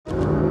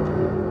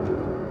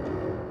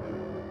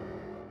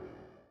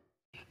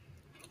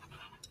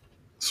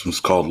This one's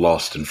called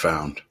Lost and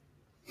Found.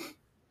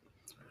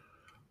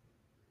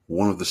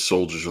 One of the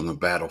soldiers on the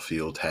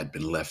battlefield had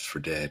been left for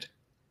dead.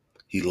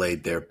 He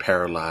laid there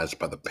paralyzed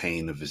by the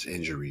pain of his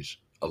injuries,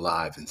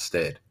 alive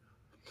instead.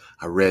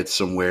 I read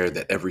somewhere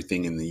that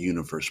everything in the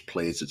universe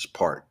plays its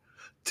part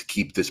to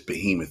keep this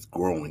behemoth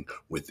growing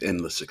with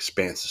endless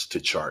expanses to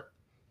chart.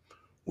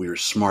 We are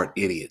smart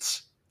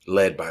idiots,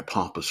 led by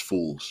pompous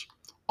fools,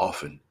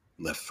 often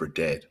left for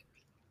dead.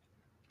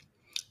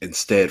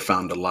 Instead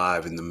found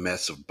alive in the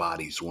mess of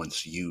bodies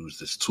once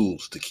used as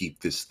tools to keep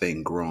this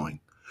thing growing.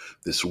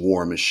 This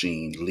war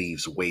machine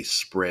leaves waste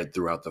spread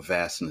throughout the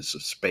vastness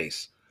of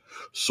space.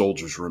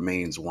 Soldiers'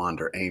 remains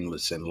wander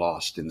aimless and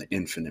lost in the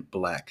infinite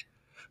black.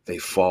 They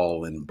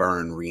fall and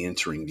burn,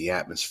 re-entering the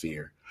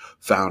atmosphere,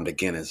 found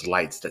again as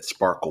lights that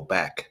sparkle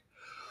back.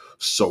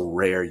 So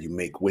rare you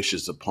make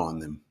wishes upon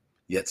them,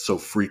 yet so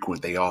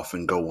frequent they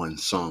often go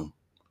unsung.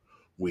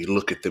 We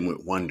look at them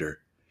with wonder,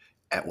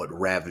 at what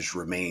ravaged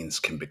remains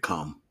can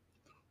become.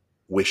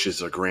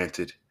 Wishes are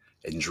granted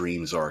and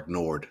dreams are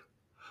ignored.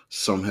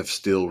 Some have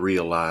still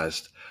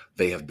realized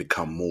they have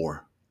become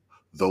more.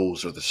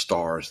 Those are the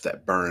stars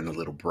that burn a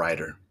little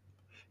brighter,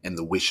 and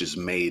the wishes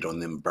made on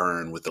them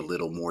burn with a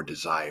little more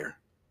desire.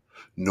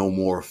 No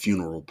more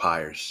funeral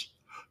pyres.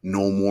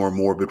 No more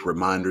morbid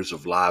reminders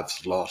of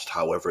lives lost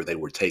however they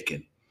were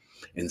taken.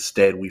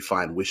 Instead, we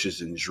find wishes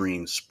and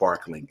dreams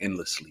sparkling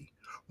endlessly,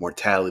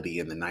 mortality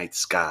in the night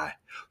sky,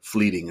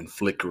 fleeting and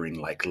flickering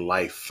like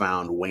life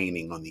found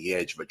waning on the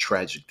edge of a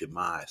tragic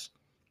demise.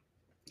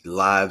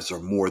 Lives are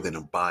more than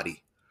a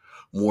body,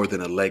 more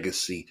than a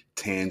legacy,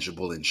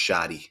 tangible and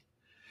shoddy.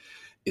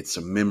 It's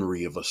a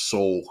memory of a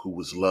soul who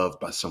was loved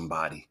by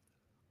somebody,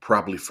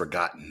 probably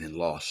forgotten and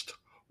lost,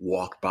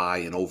 walked by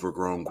in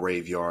overgrown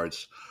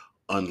graveyards,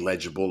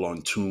 unlegible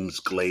on tombs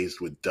glazed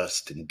with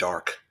dust and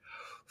dark,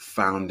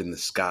 found in the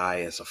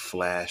sky as a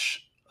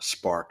flash, a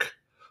spark,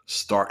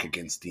 stark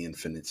against the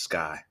infinite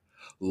sky,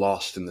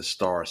 lost in the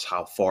stars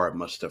how far it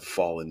must have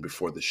fallen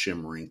before the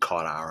shimmering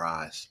caught our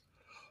eyes,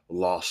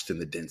 lost in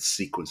the dense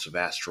sequence of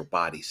astral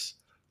bodies,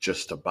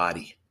 just a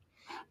body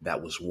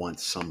that was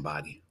once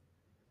somebody.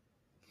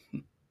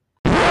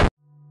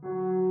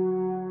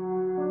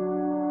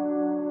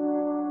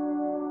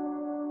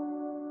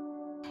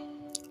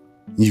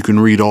 You can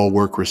read all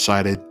work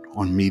recited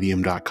on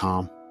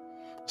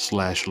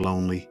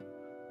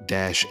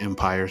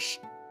medium.com/lonely-empires.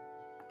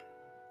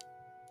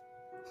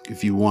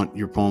 If you want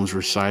your poems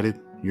recited,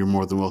 you're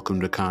more than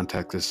welcome to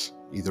contact us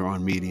either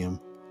on Medium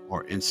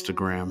or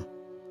Instagram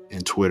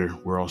and Twitter.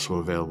 We're also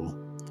available.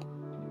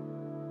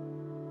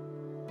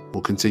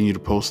 We'll continue to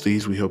post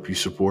these. We hope you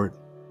support.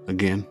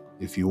 Again,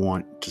 if you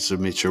want to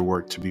submit your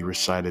work to be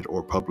recited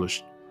or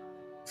published,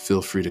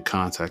 feel free to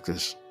contact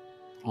us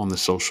on the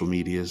social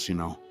medias,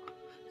 and on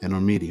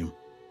Medium.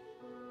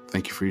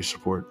 Thank you for your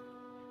support.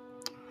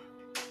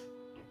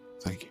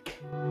 Thank you.